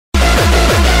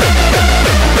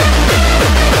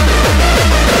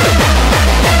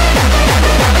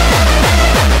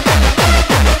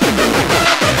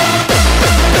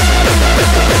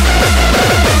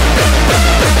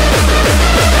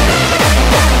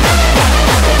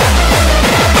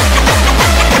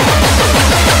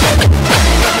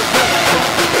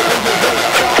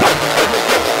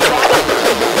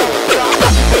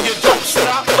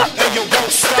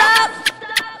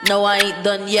ain't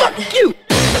done yet. Fuck you!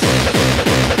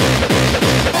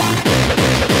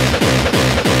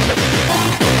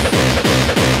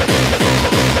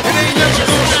 It ain't never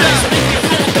gonna stop.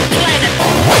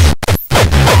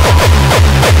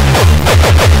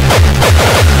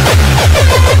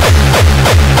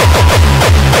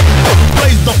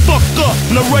 Blaze the fuck up,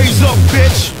 now raise up,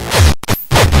 bitch.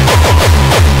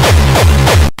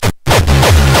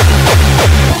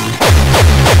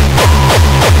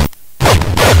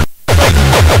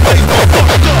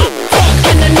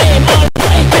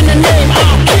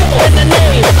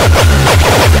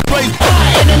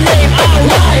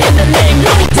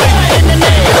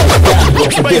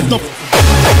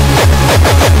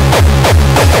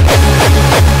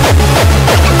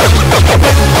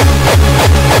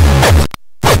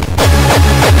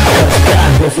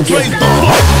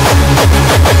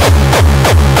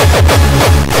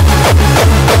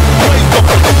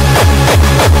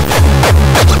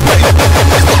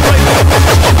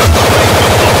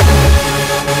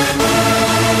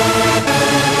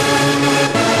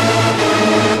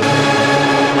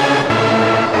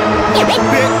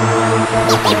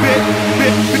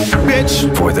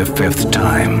 For the 5th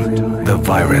time, the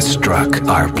virus struck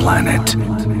our planet.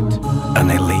 An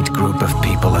elite group of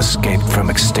people escaped from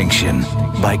extinction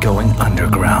by going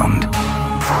underground.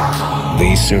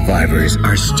 These survivors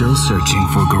are still searching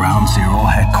for Ground Zero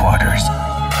headquarters.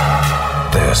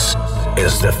 This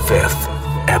is the 5th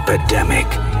epidemic.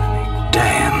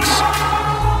 Dance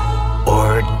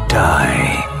or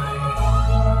die.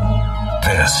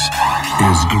 This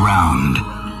is Ground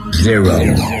Zero.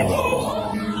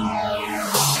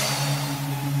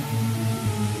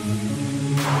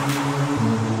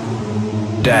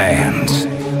 Dance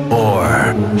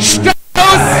or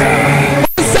die.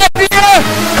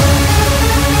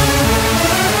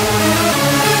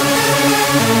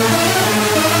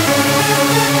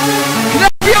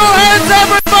 Clap your hands,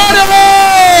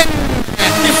 everybody!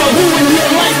 If I ruin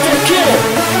your life or kill,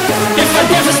 if I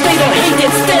devastate or hate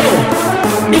it still,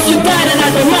 if you die then I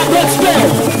know my blood spill.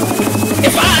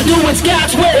 If I do, it's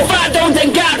God's will. If I don't,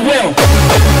 then God will.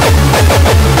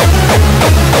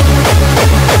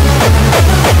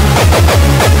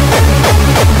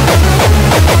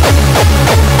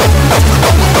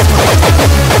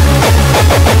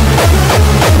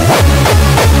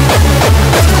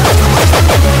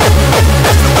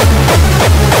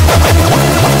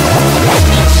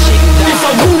 If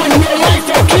I ruin your life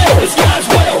or kill, it's God's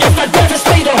will. If I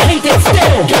devastate or hate it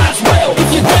still, God's will.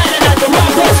 If you die then I know my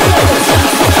blood spill. It's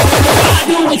God's will. If I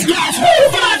do, it's God's will.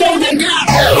 If I don't, then God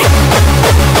will.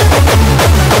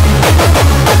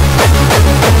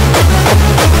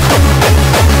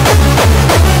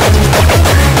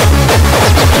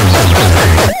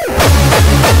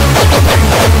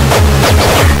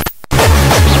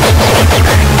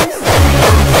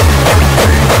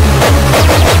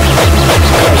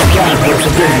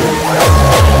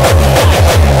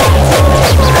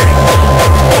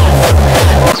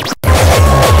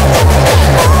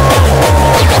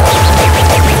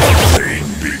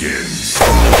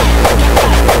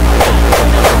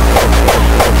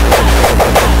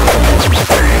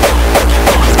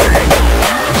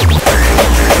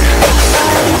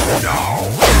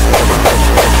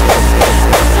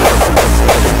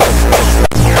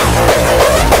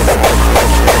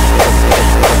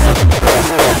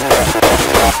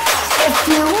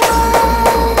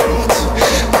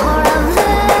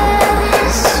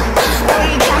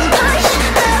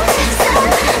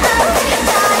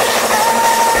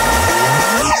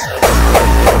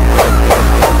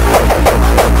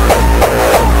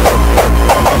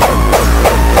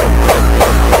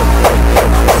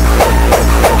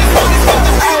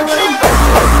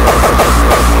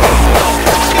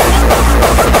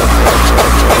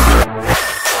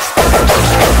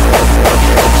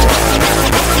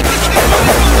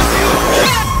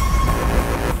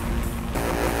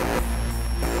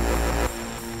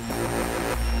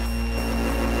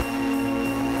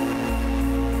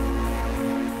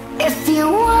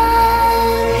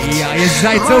 Ja, ihr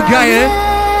seid so geil.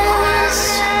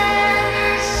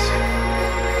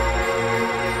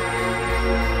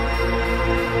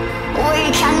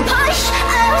 We can push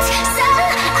out, sell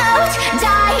out,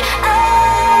 die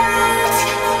out.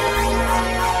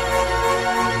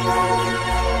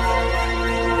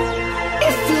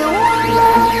 If you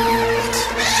want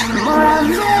more of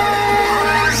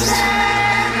this,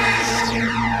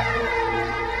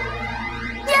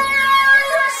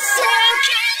 you're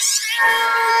sinking so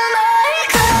my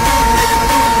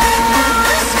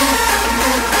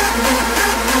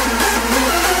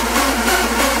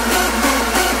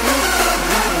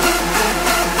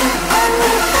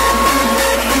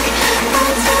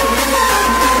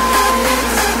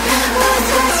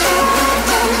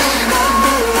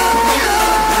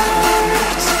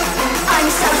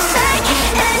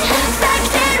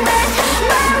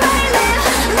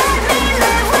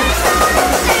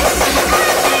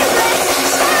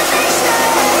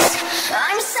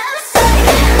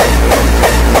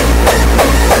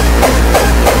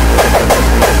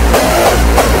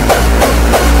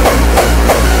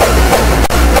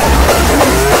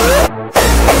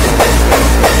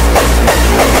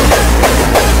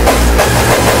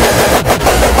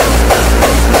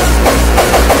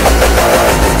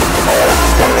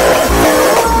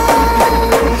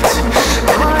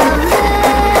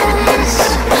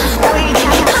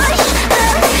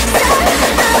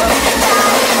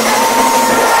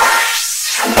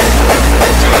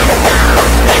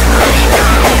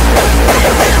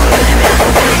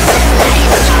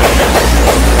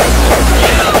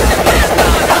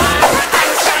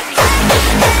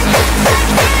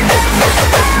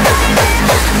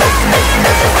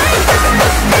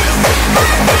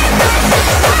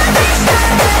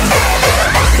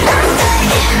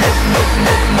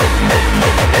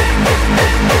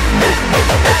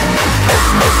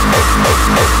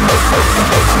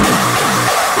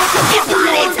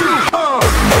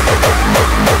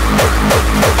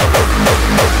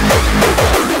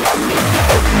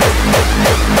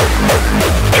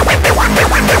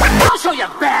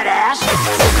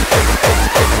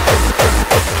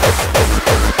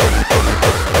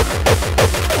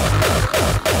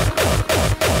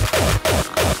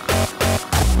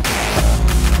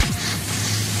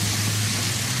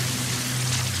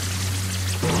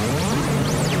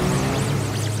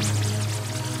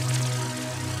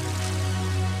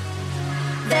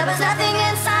was nothing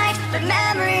in sight but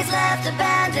memories left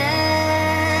abandoned.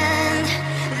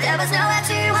 There was nowhere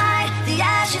to hide, the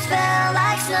ashes fell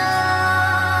like snow,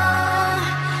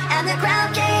 and the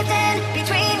ground caved in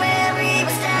between where we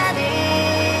were standing.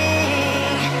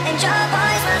 And your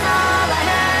voice was all I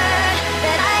heard,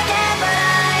 that I get what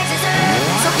I deserve.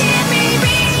 So give me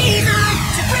reason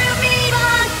to prove me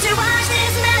wrong, to wash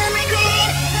this memory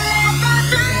clean. Let the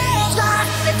flames lock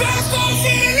the distance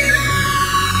in your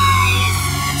eyes.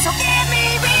 So give me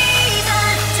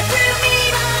reason to prove me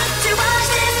wrong, to wash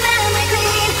this memory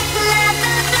clean. Let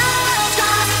the flames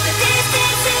lock the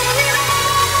distance in your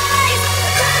eyes.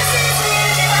 Across this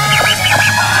new divide.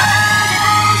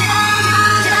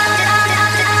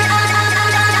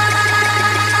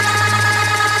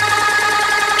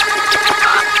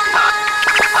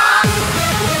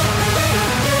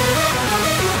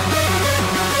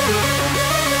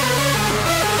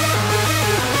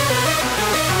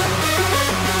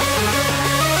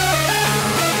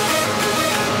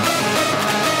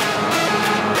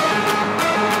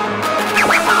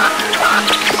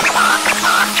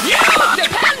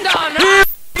 Depend on her.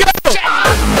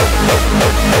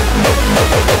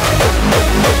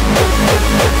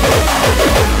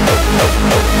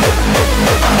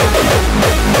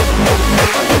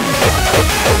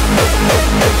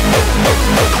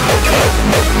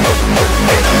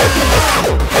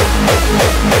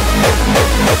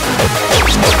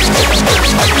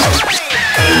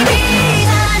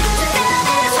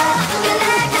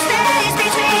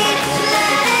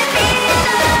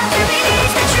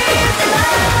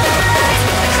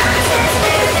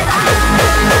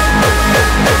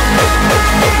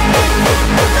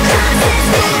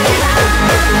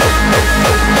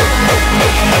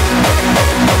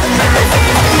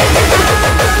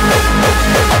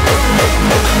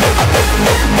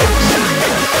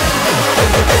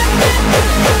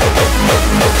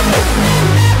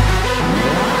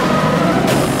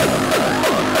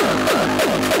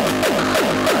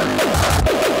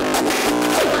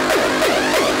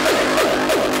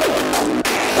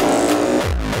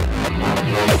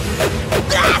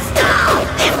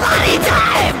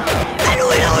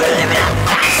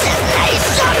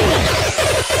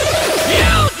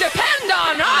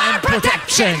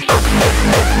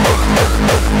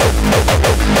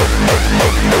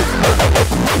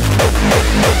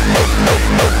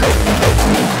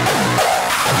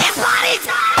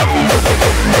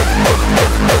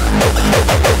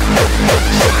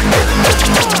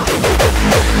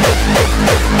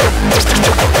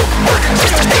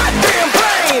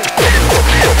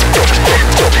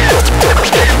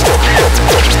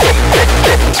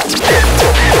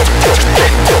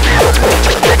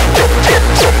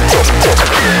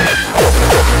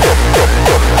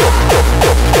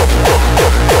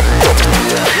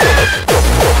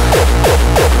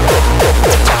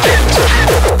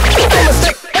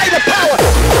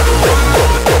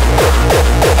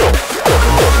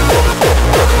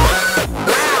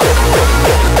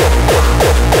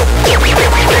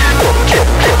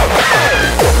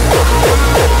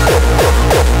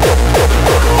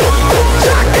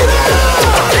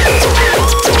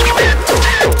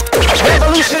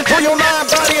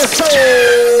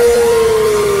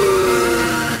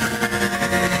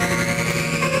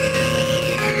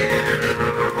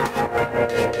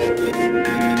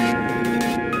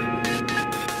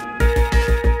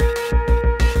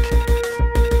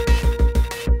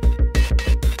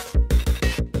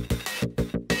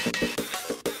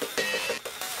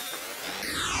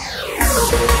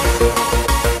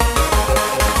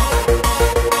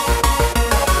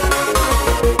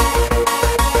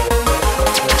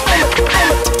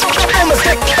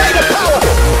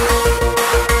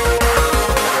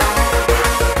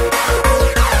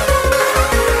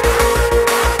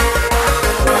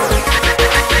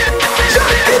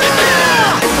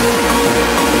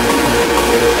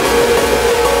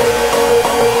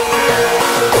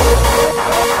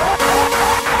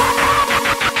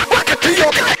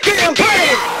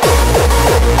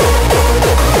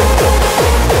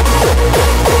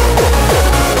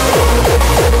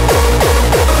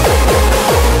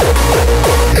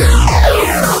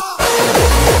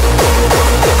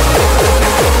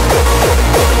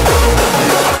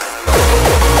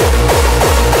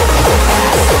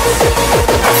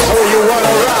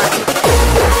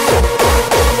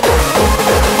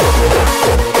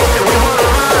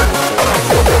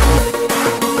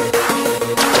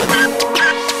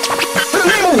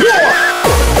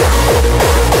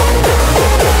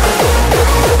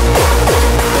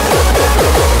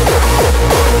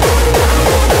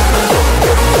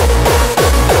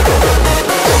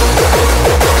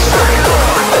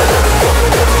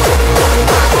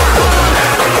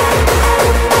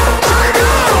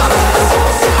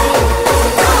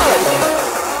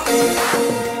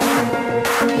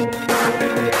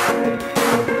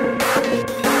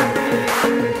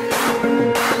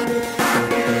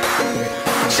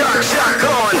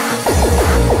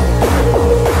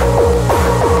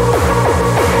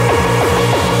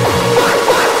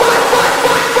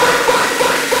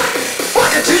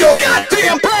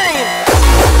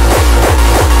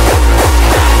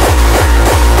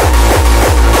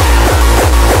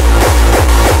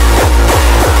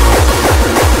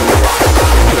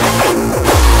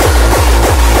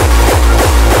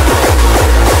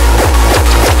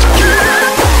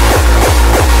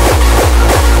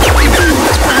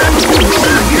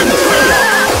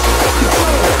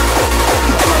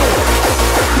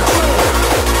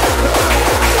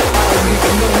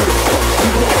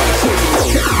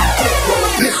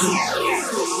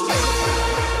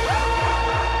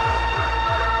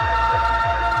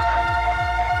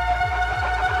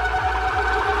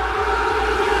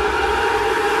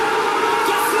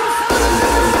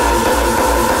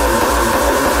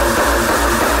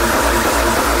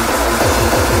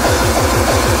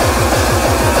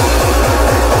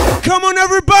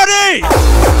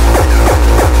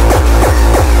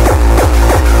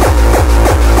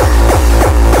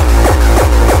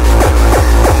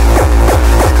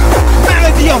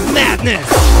 of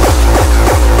madness.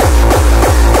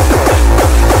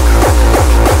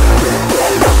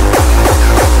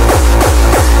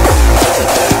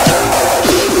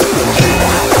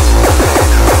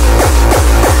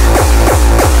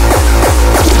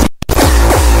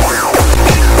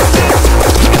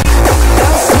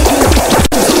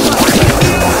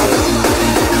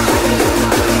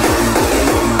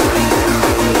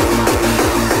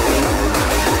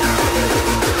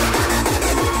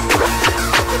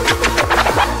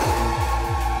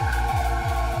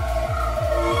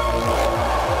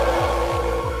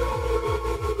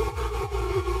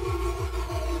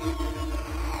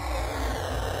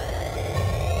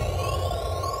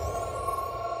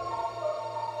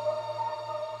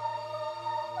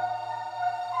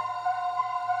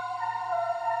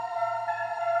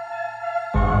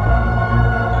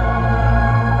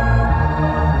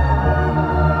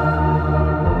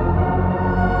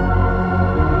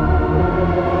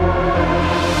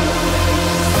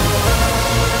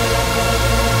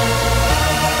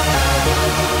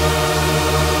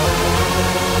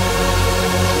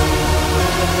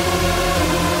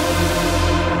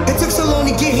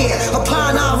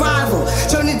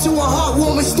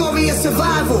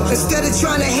 Instead of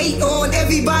trying to hate on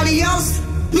everybody else,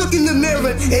 look in the mirror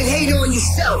and hate on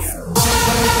yourself.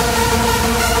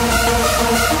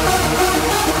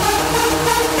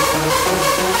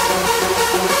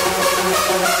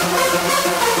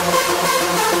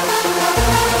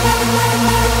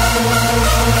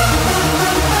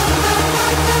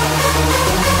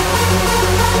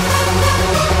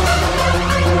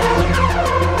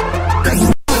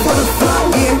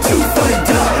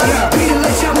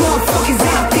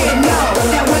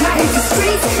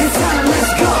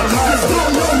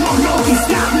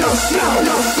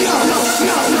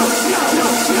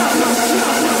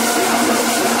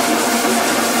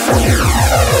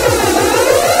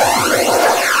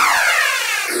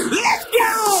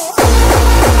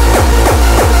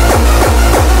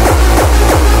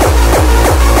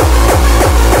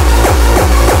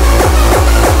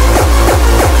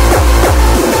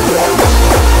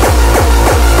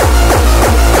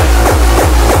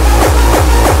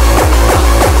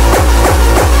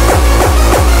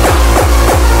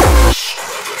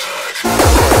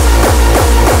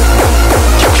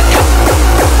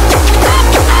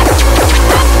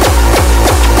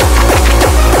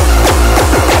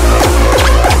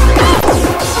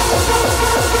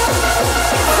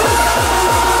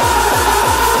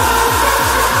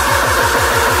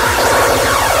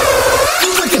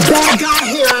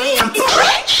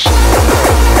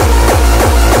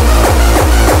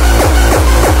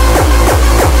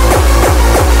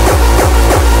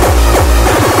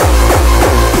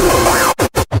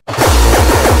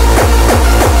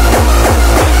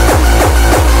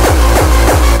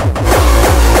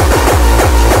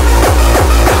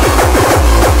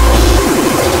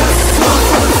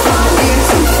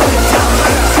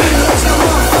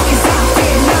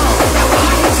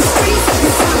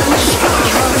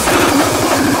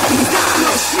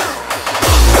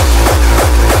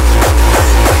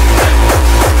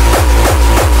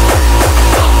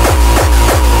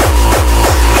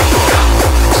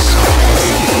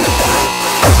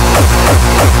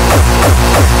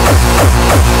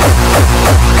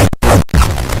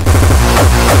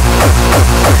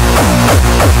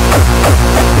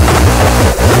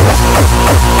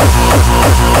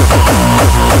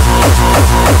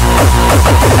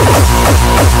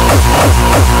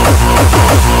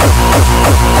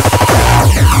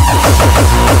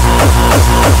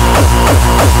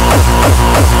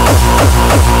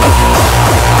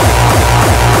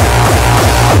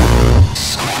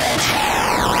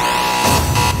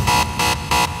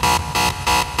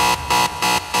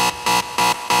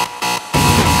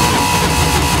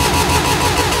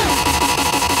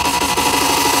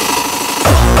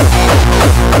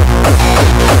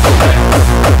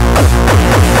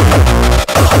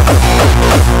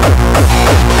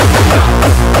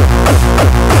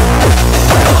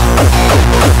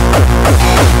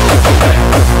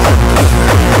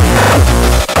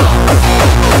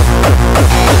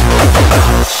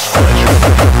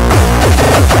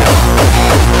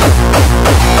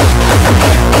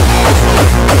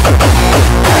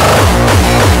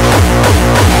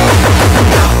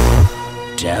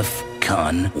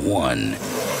 Con 1.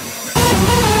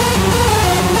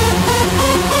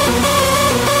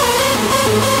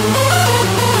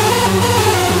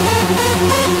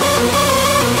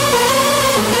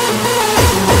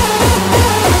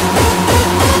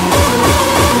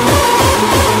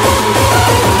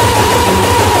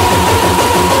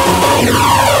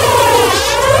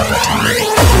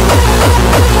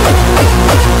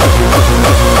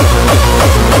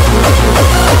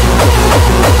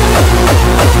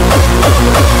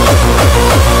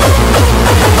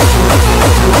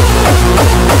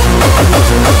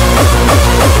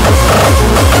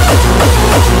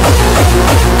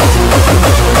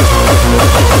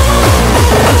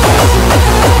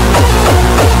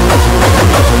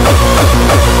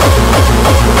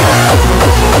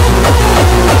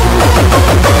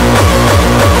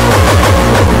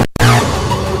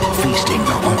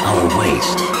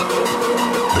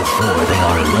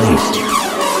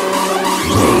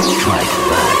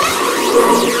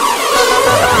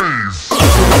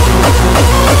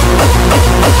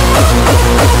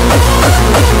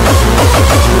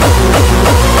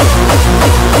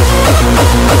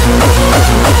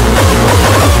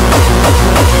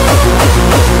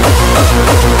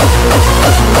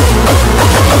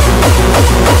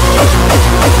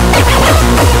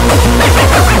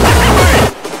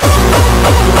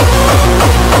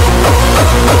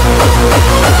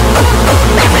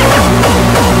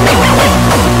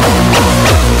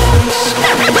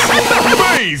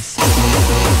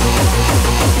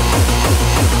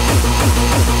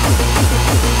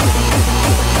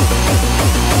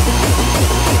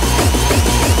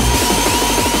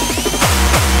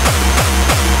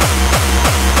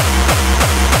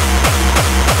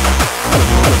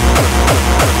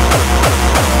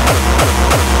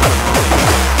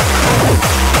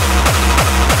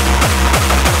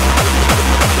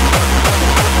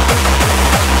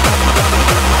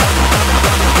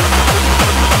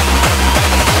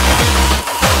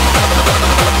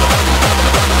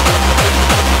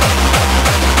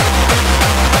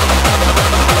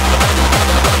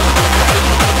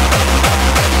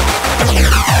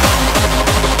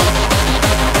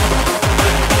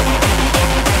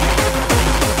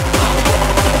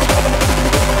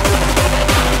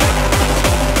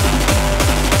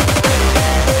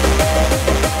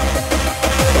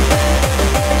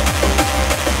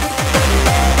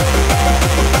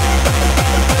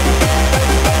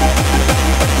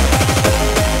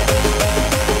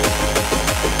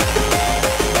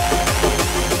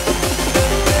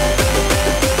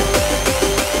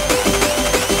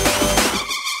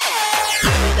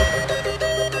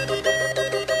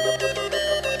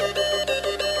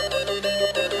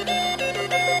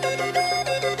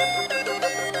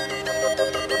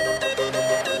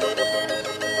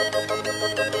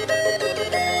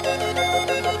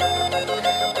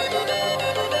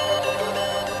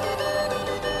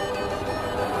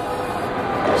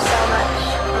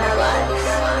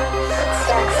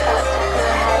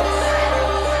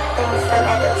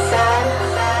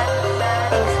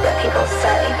 people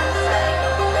say.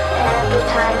 Every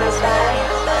time goes by,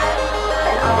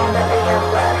 and all that we have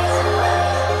left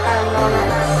are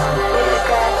moments we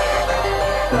regret,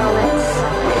 moments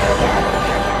we forget.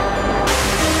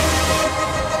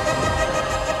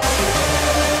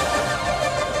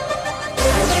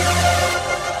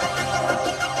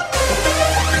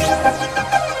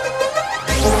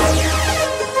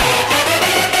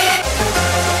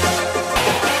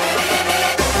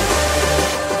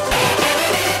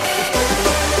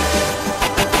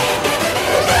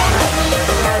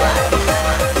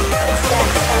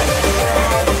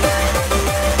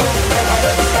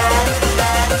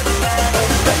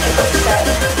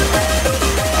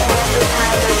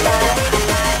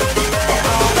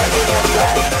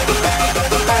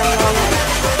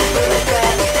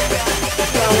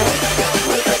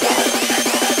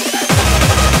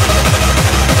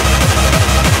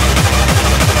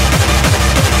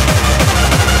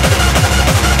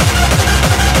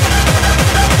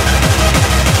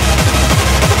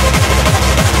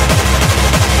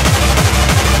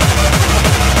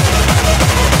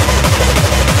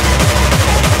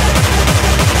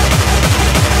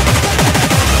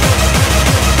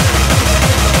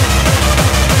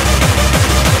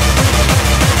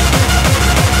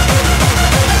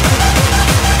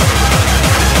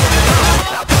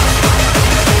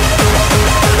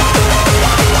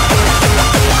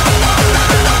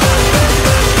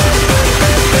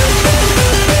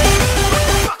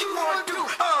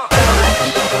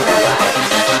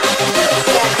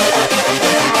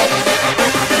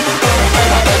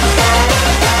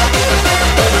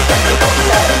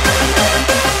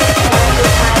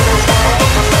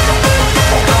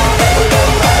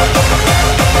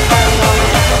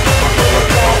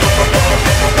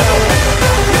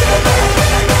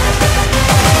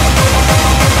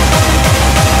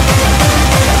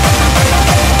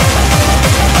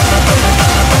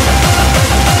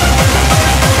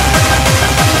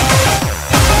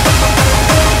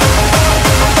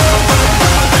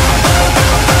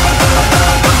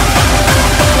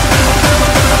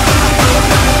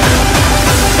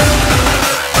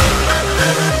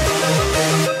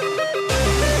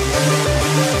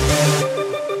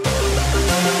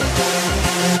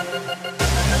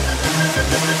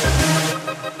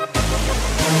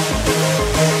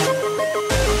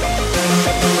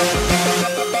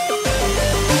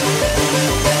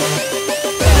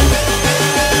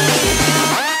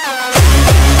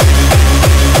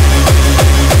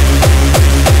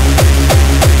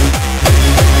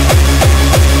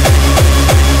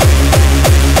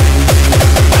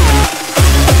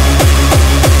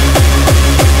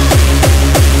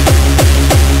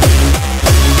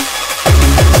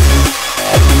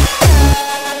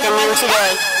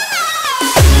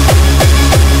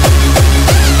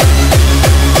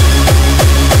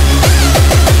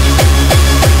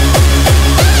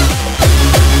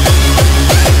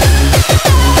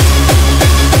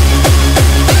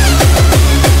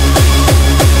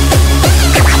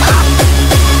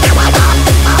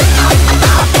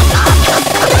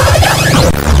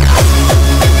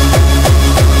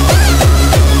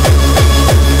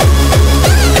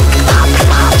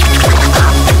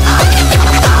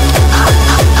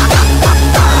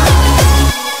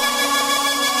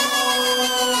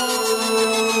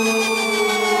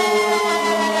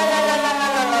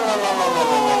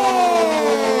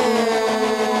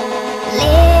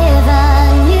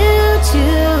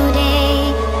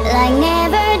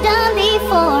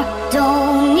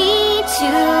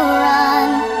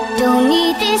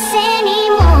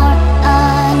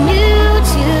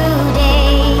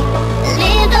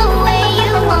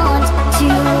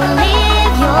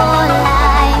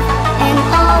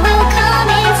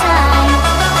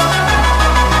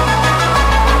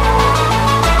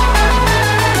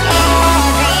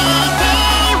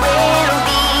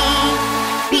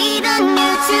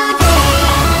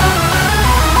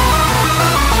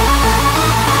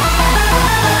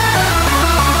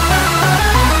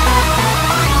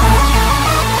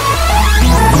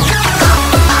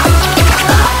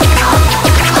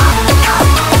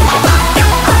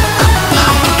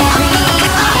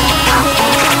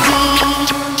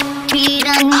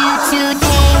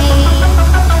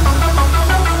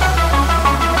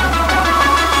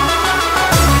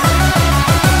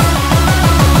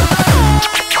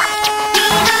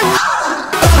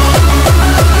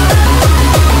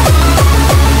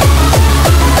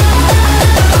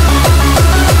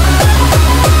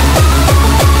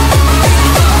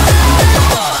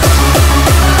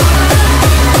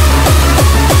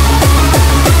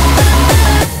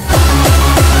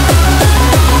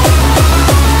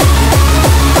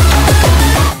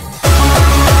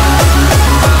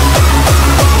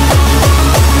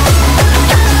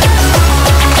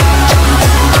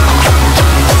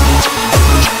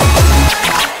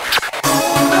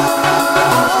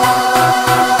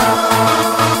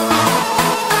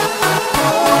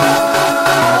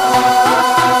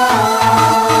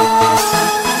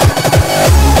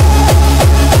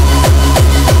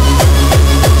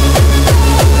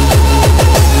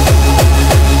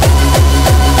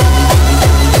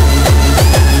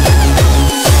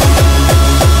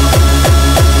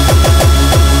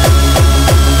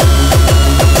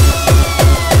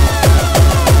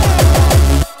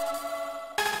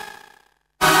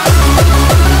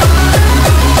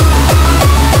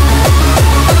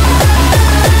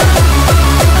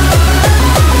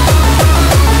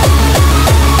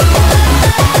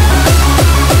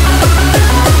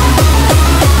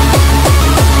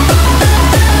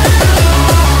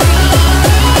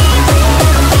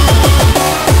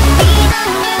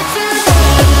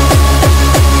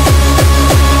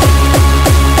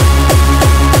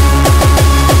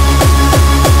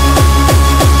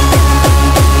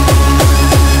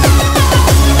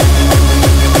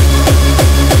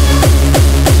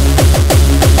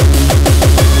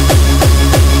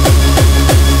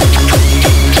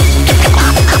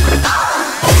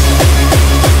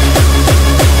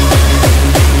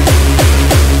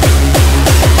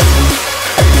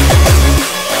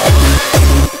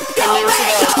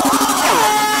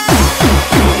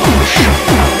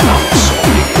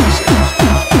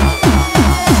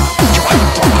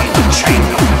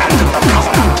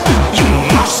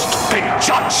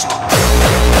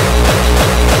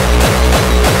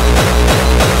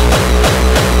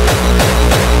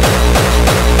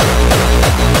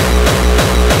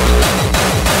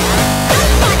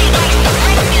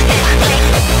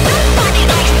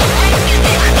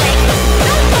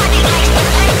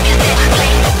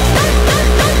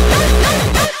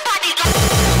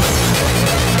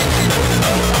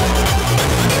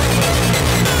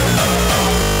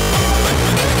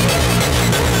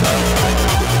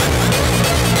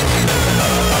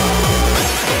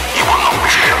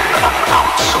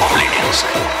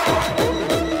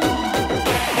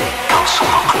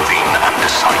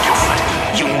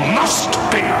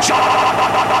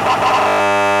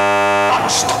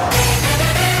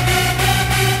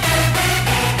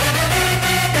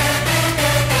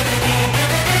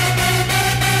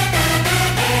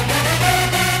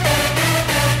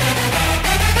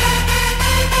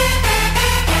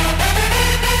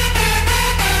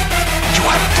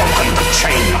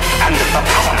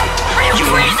 you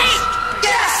crazy?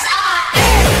 Yes, I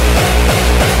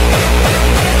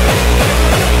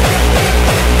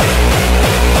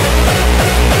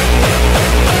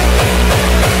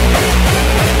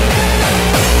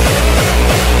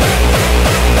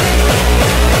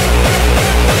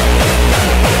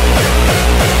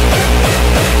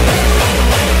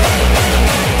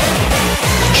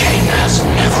The chain has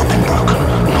never been broken,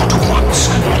 not once,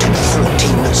 not in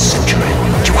 14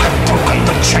 centuries. You have broken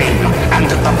the chain and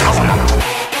the covenant.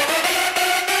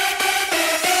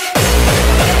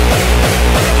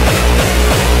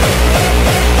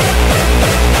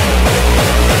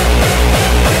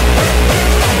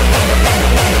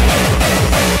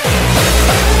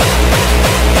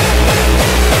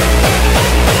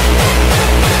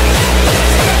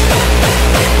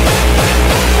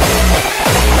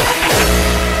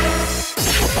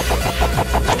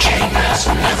 The chain has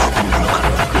never been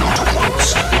broken, not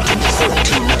once, not in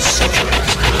 14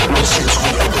 centuries, not since we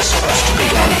others first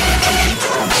began to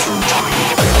leapfrog through time.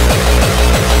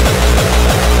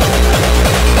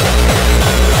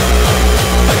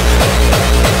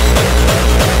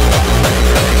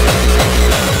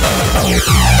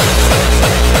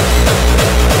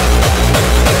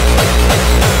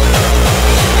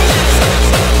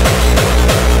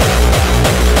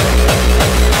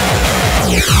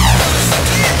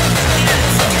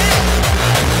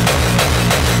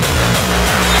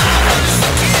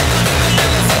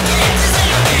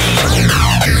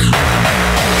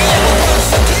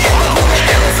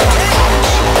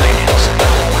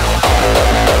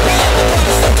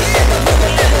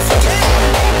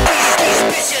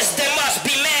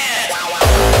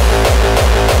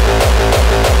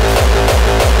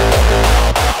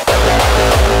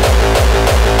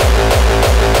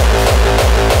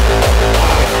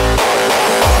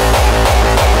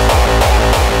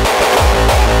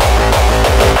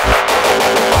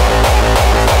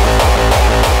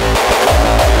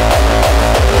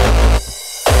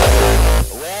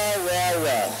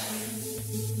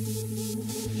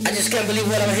 I just can't believe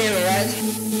what I'm hearing, right?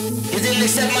 You didn't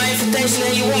accept my invitation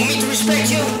and you want me to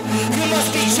respect you? You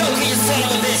must be joking, you son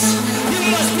of a bitch. You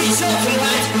must be joking,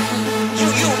 right?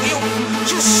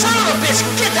 You son of a bitch,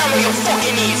 get down on your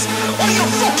fucking knees. On your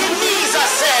fucking knees, I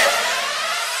said.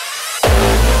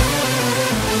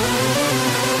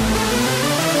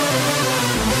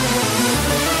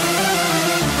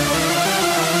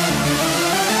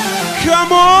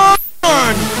 Come on!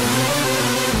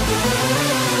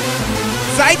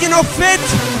 Seid ihr noch fit?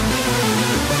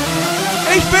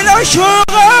 Ich will euch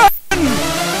hören!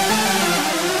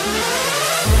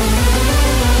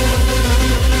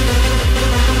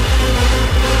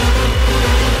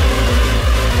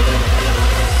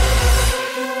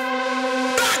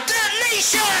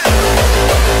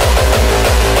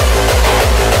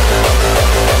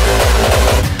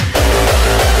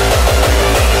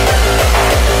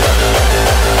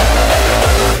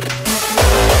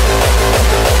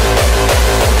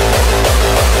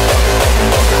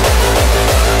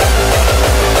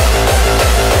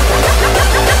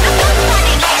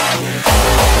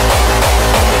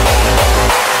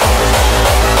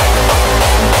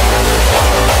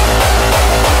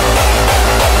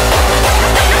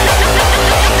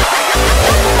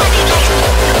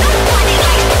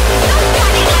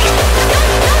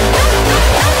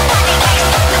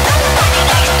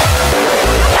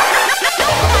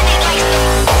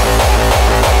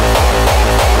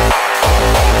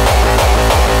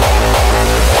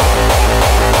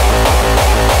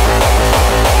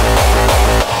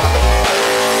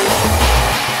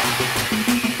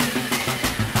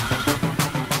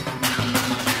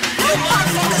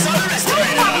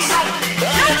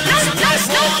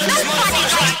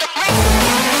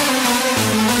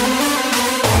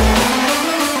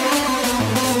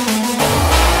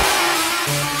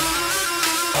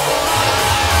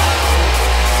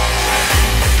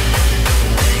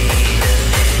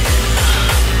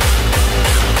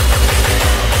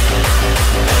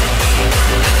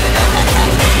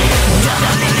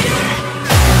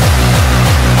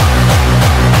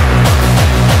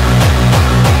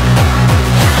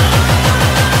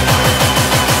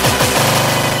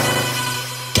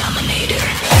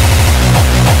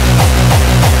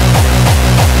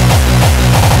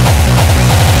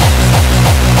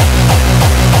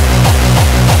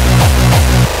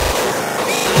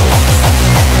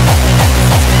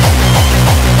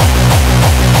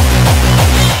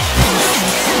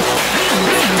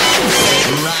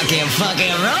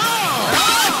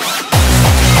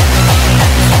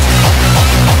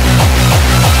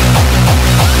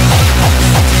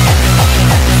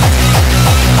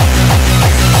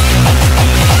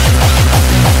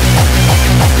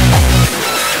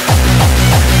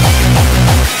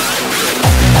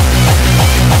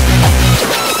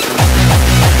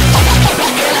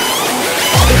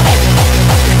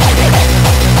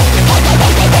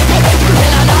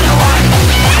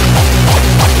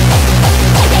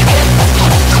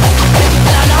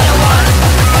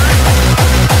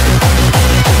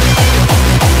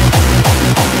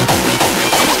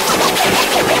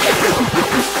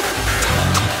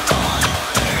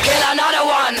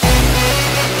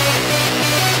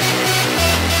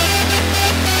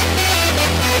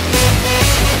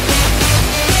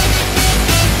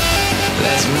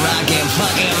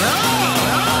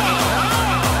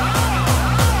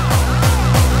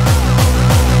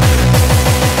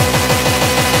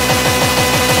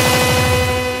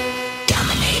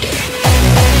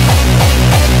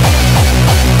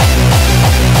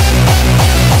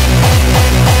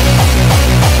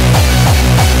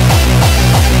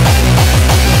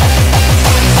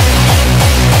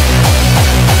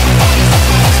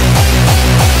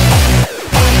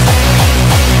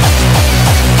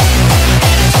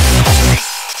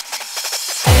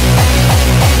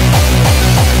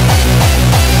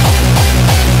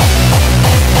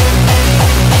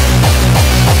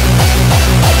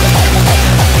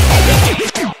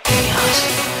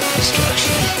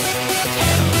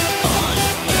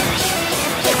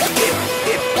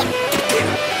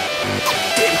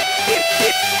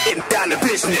 getting down to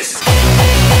business.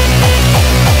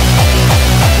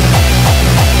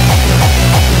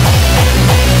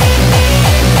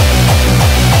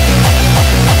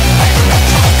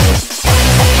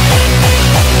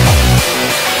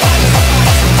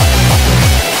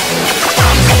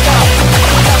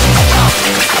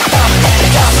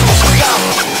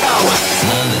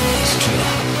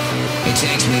 It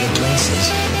takes me to places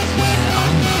where I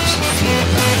almost feel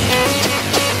alive.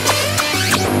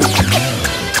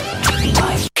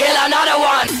 Kill another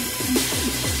one!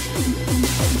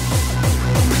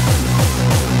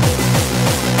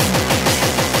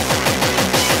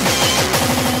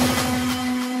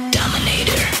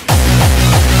 Dominator.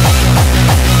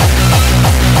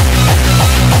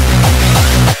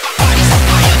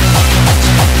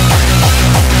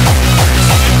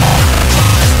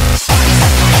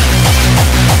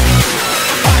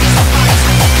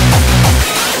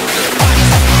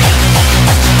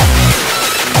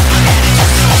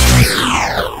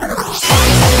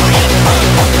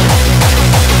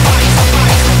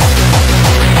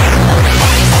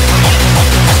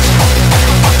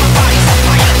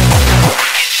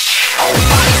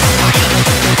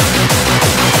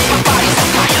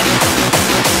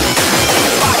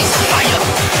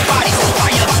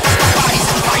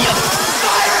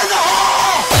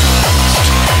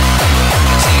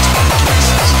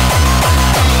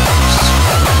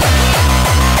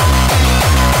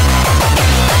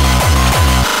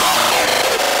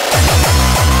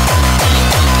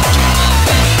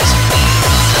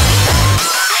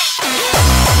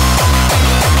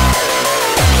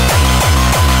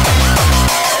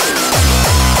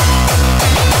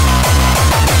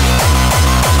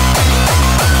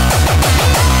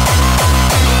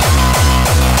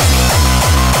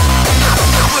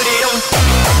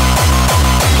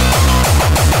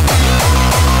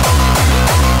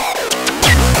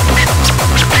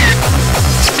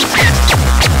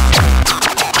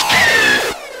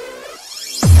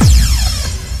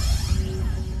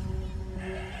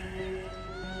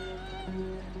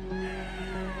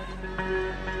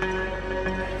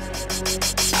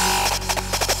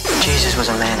 Jesus was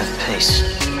a man of peace.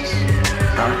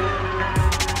 No?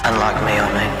 Unlike me, I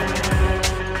mean.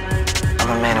 I'm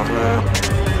a man of war.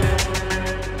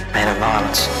 Man of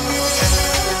violence.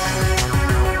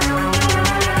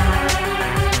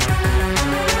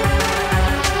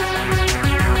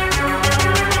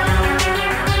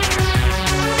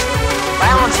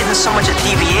 Violence isn't so much a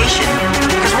deviation,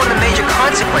 because one of the major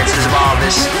consequences of all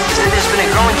this is that there's been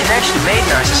a growing connection made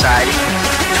in our society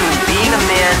between being a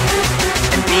man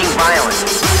and being violent.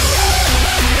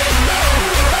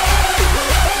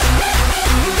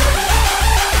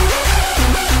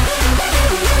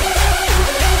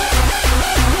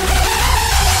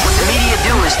 What the media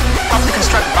do is help to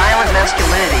construct violent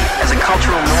masculinity as a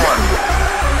cultural norm.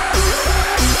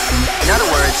 In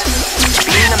other words,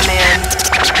 being a man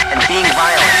and being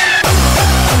violent.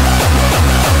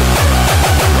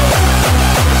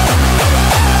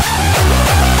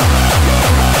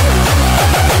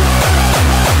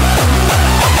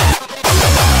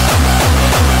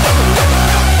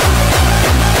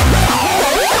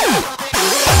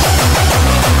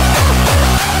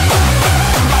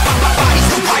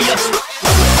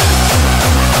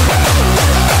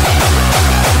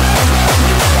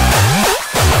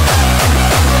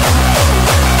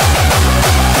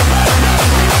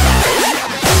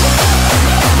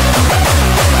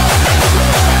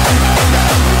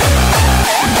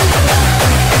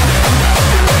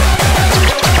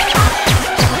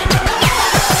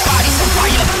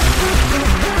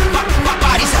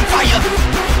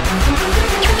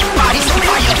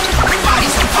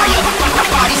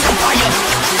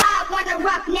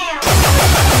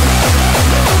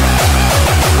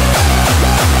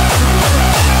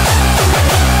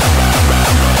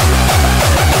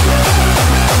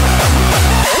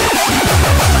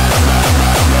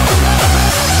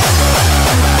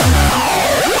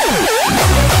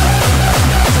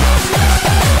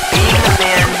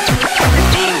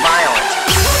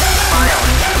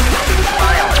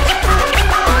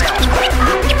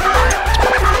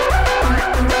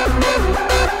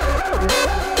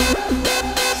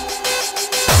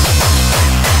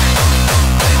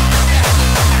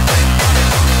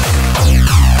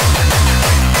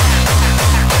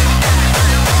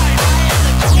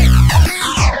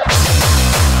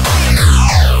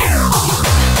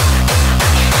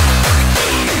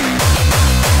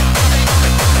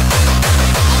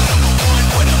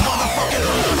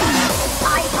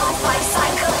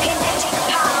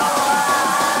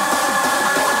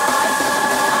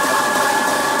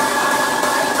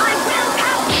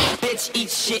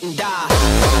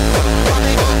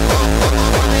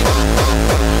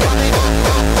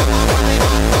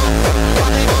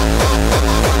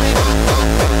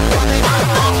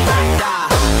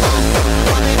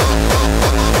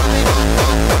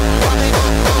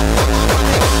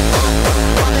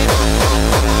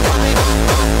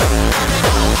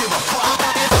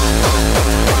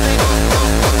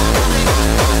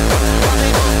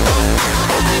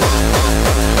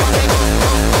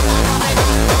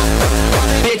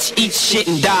 Eat shit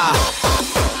and die.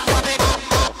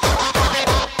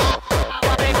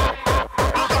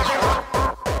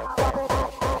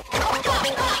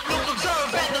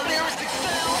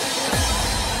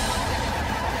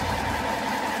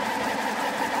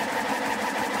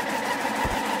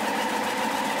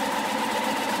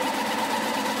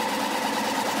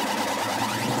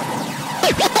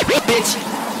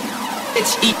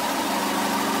 Bitch, eat.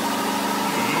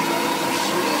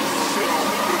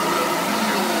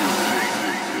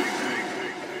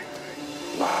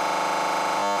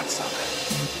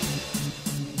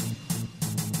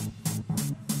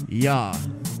 Ja,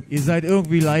 ihr seid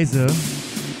irgendwie leise.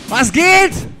 Was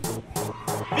geht?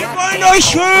 Wir wollen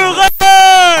euch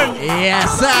hören!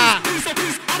 Yes, sir!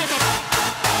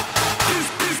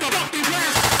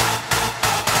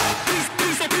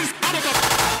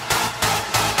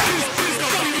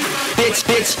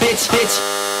 Bitch.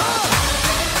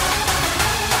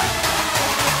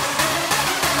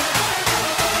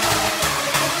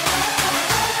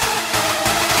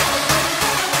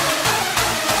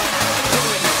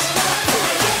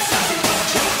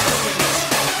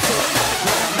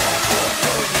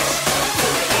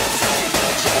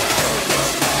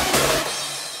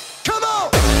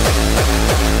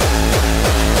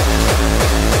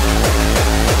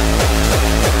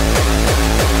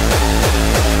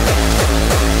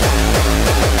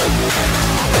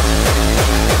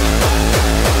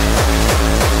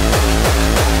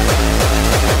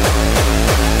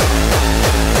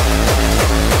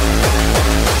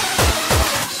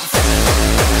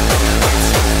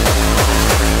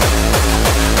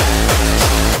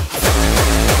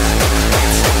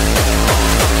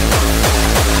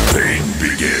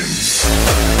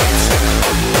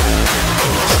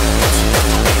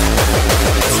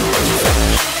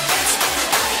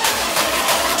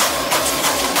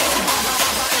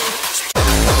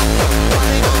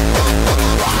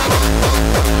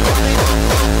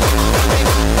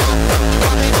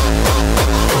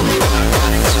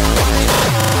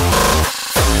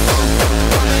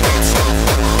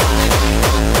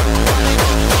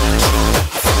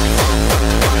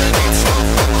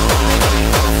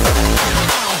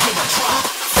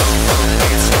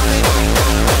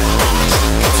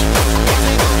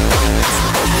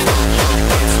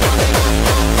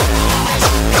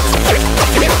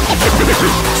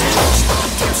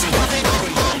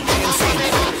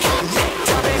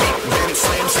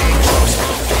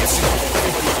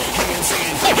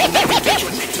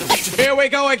 Here we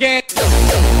go again.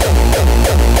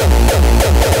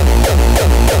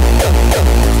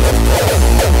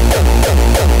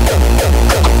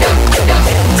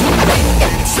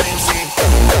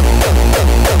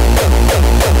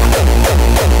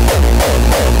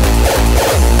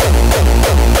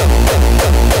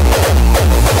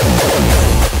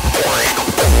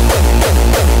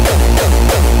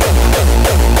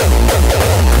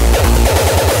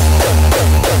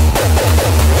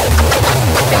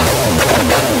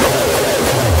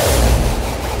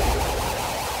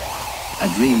 A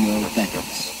dream world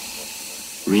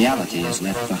beckons. Reality is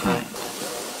left behind.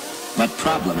 But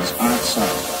problems aren't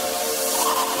solved.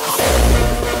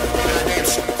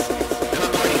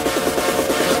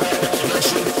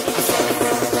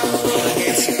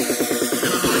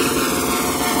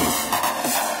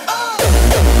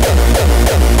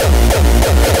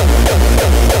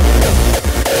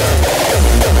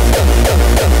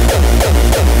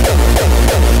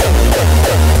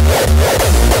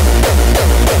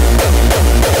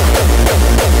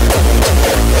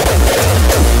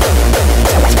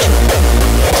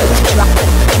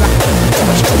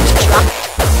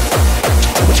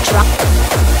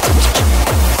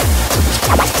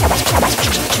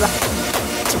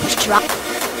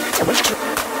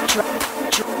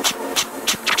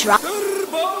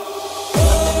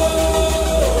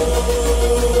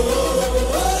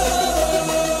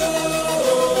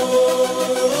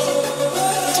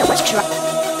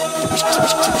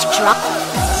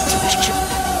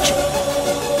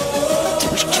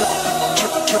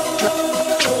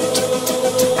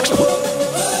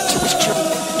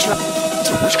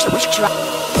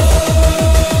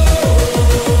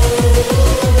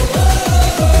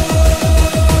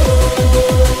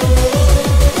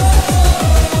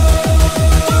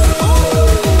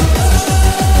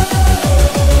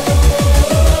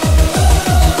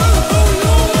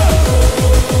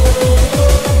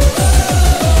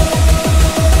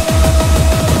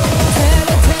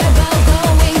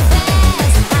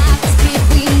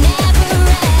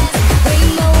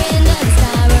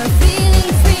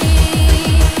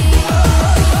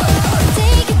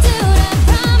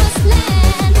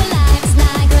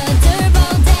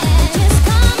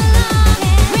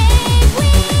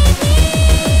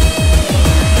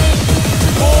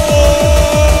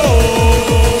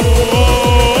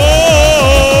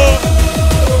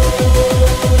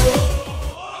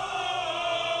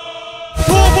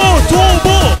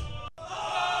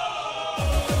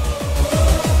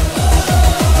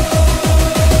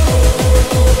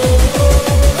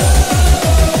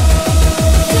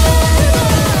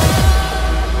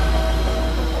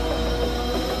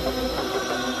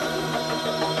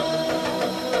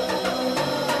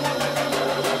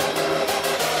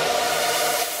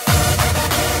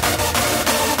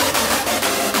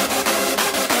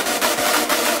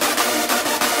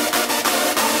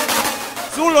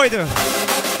 Leute.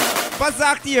 Was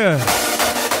sagt ihr?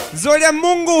 Soll der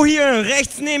Mungo hier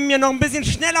rechts neben mir noch ein bisschen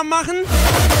schneller machen?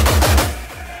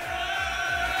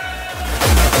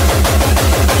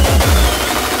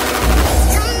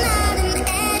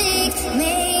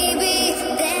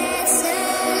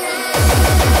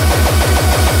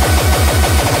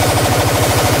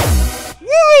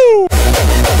 Woo!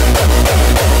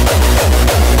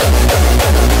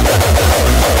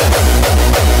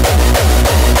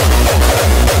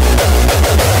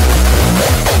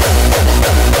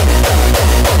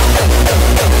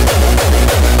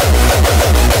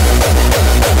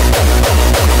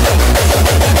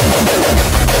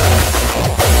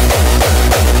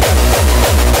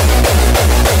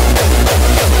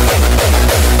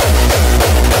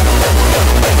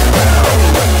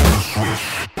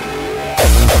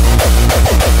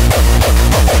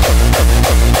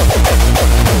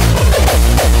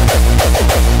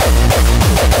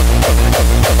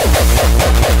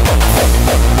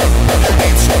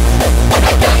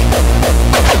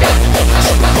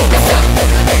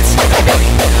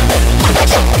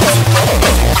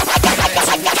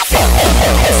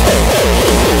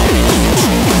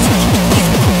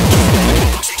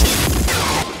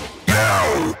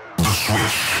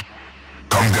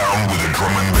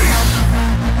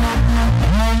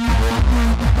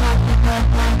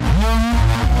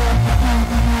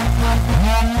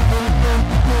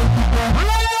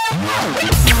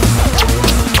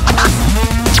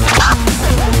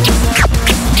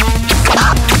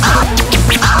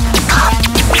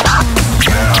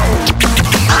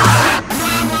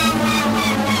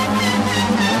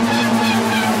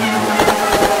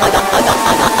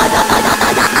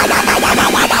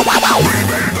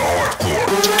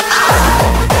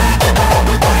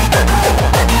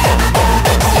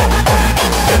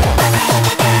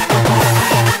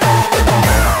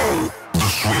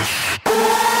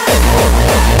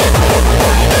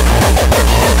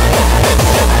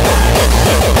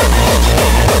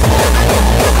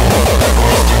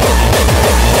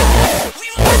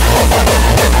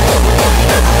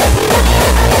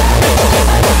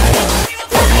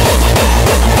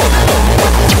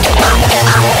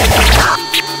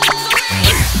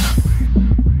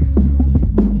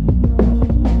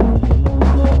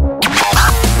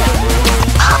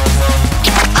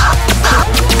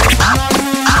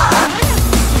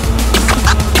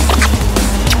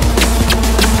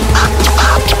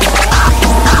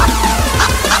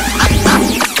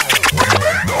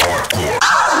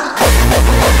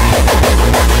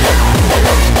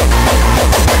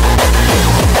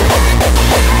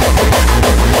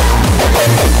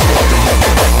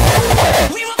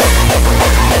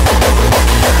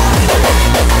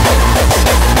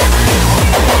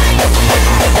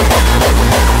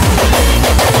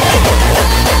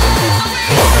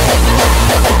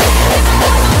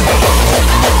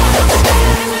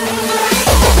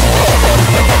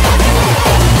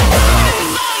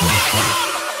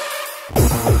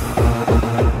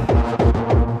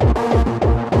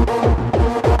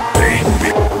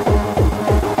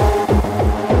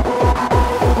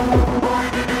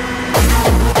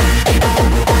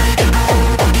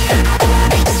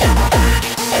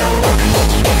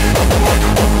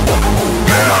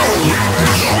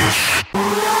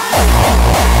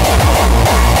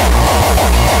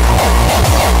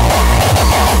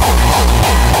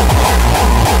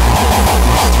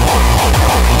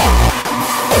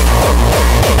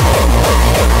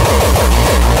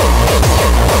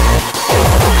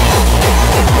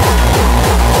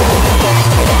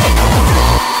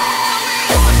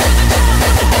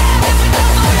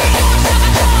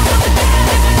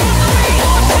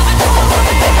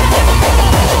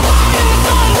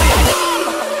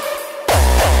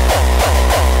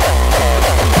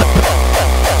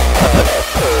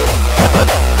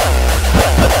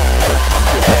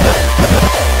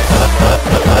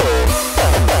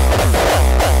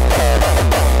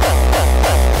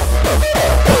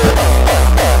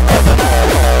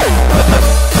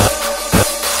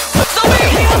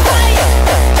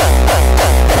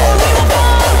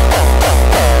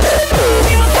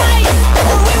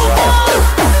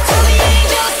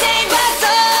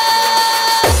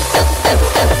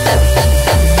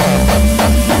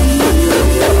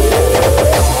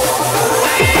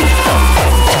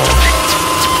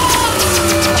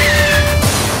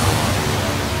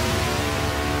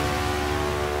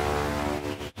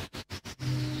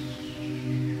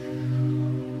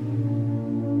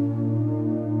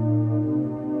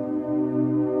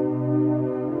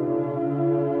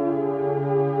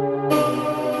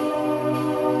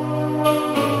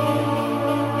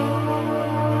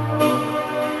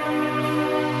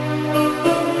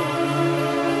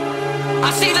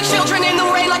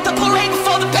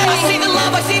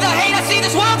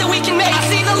 this world that we can make. I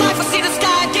see the life, I see the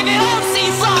sky, give it all, see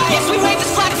you fly. Yes, we wave this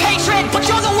flag of hatred, but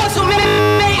you're the ones who made it.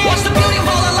 Watch the beauty of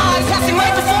all our lives passing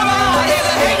right before my eyes. Hear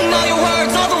the hate in all your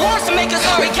words, all the wars to make us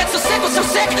hurry. Get so sick, we're so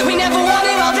sick, we never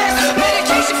wanted all this.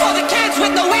 Medication for the kids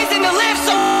with no reason to live,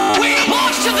 so we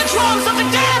march to the drums of the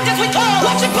damned as we call.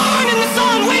 Watch it burn in the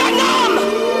sun, we are numb.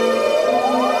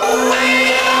 We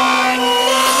are numb.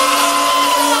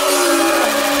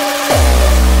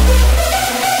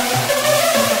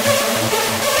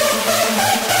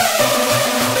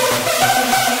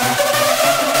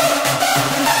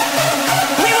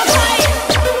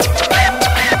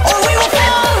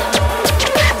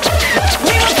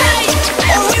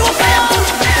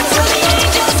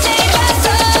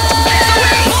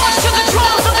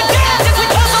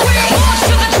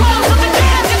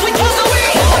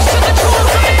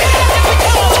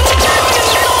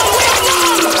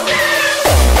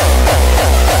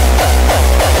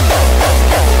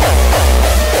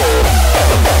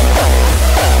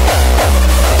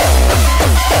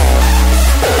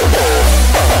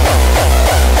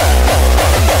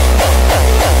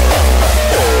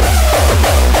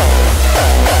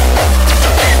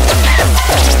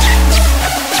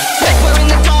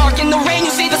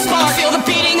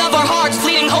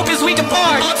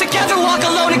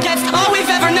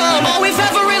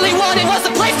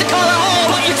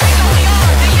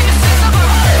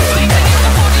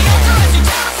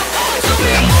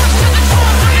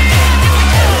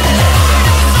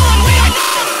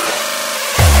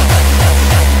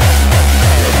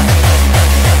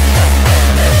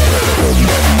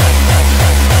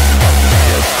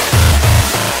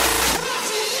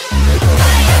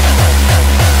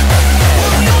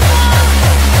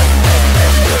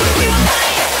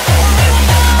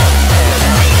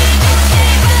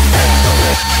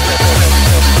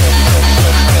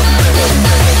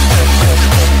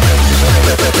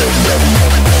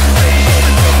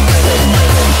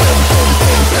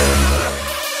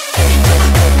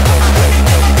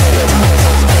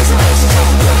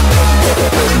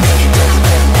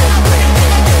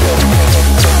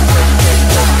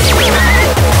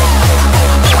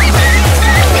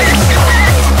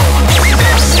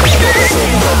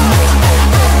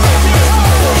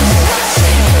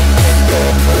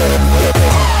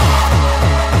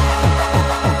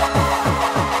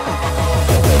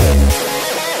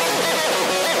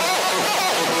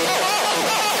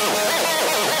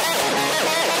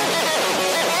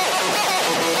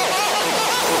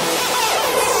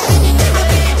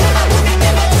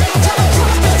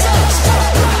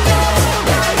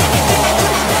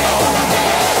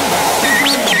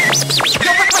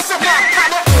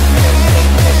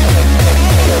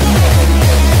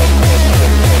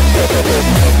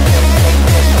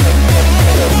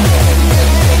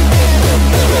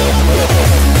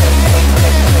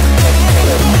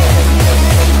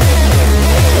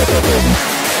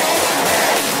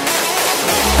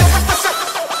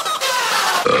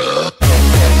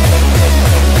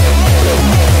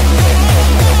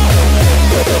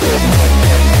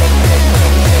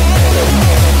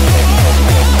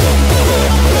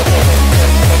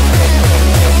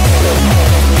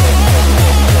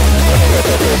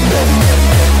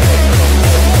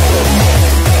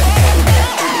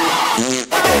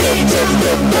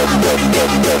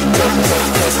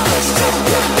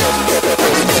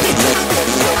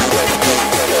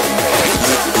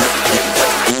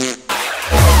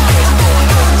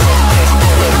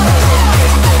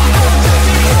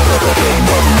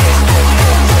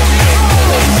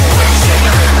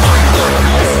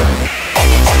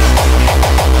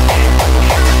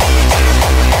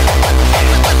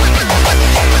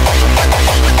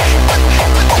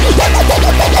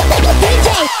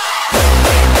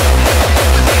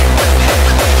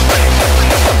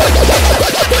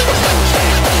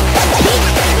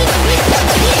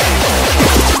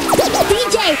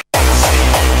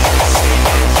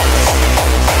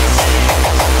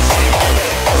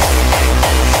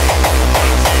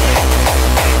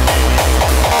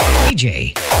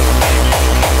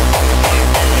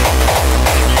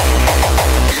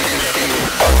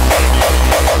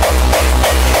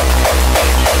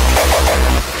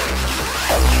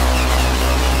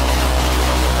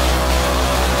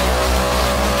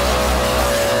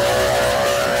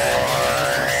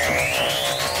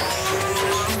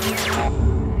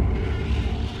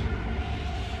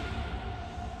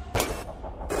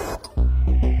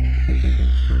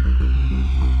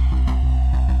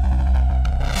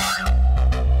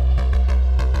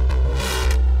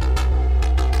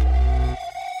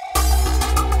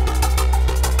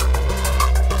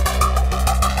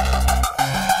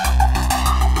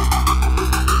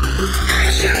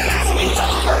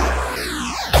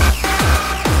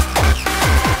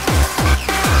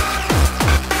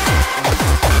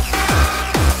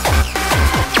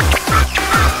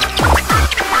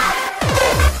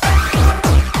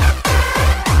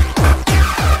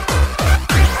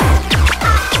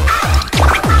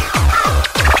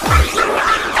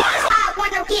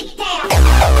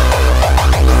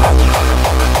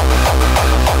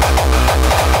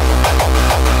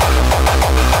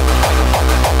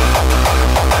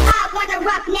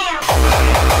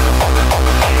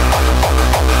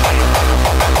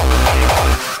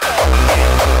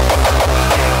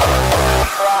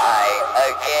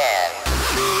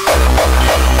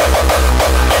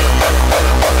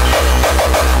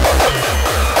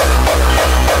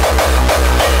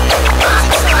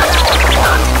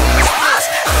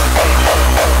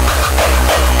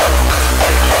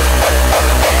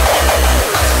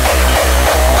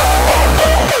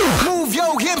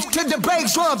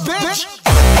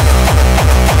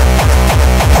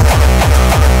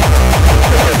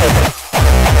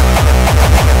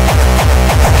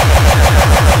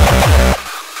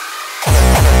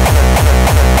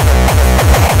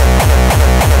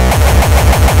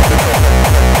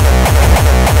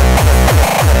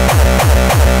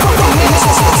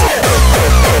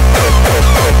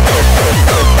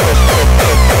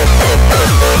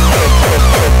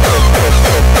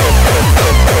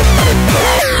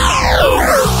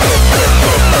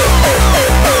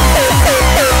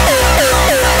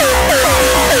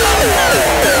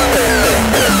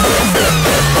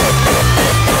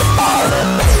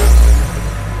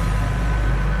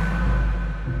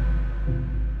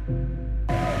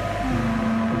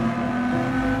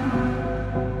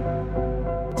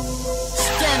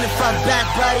 fuck back,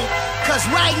 buddy. Cause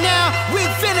right now, we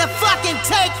finna fucking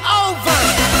take over.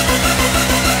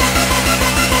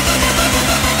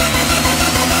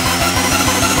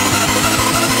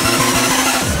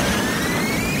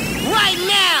 Right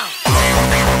now.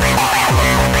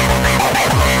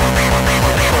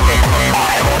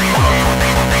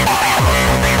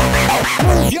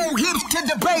 Move your hips to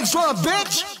the bass drum,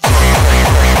 bitch.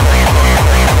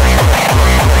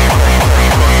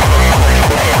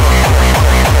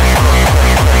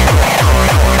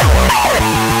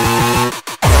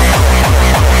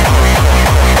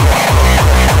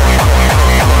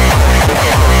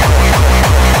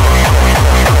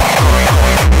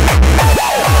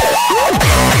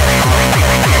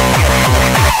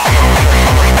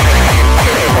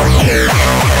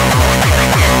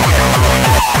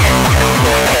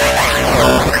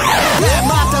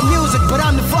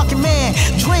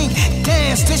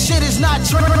 This shit is not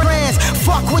trans.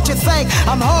 Fuck what you think.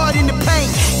 I'm hard in the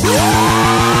paint.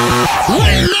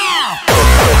 Right now.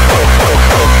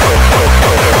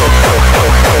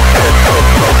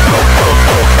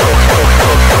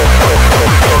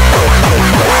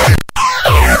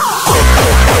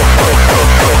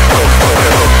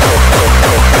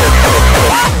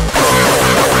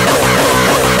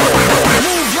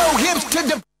 Move your hips to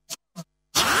the.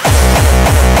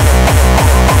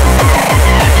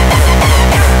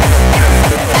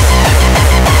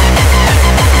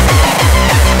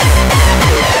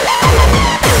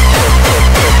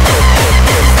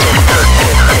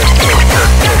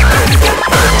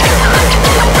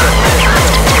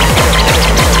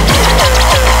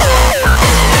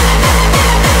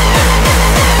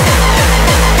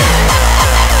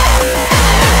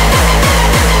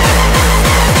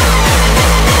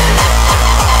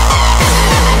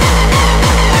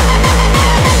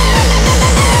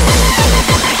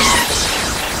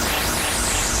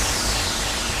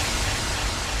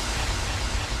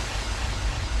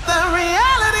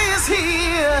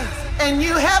 And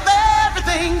you have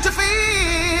everything to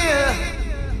fear.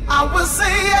 I will say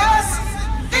yes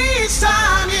each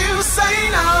time you say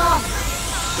no.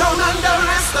 Don't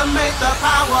underestimate the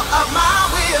power of my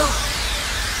will.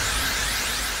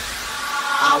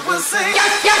 I will say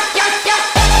yes, yes, yes, yes.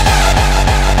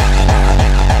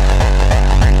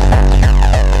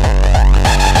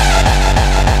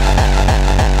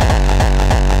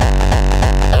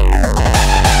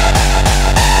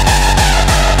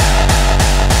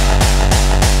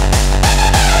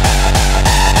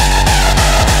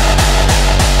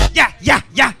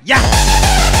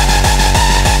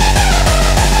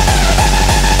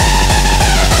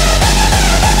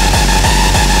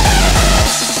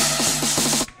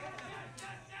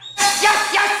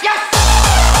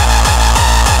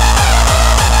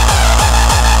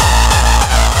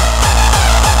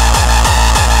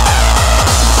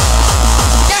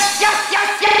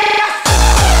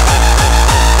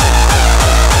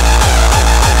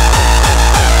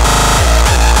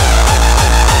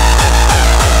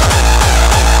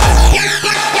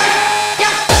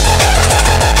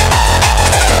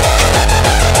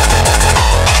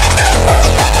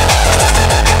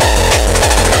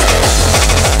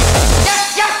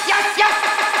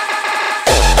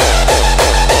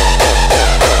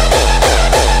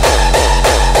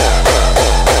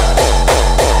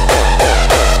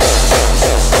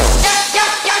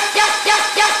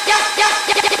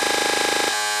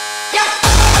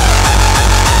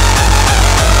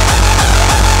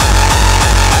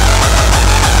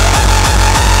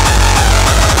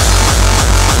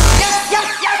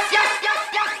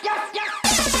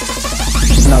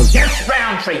 Yes,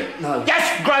 Roundtree. No.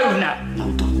 Yes, Grosvenor.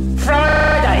 No,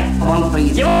 Friday. I won't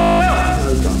be.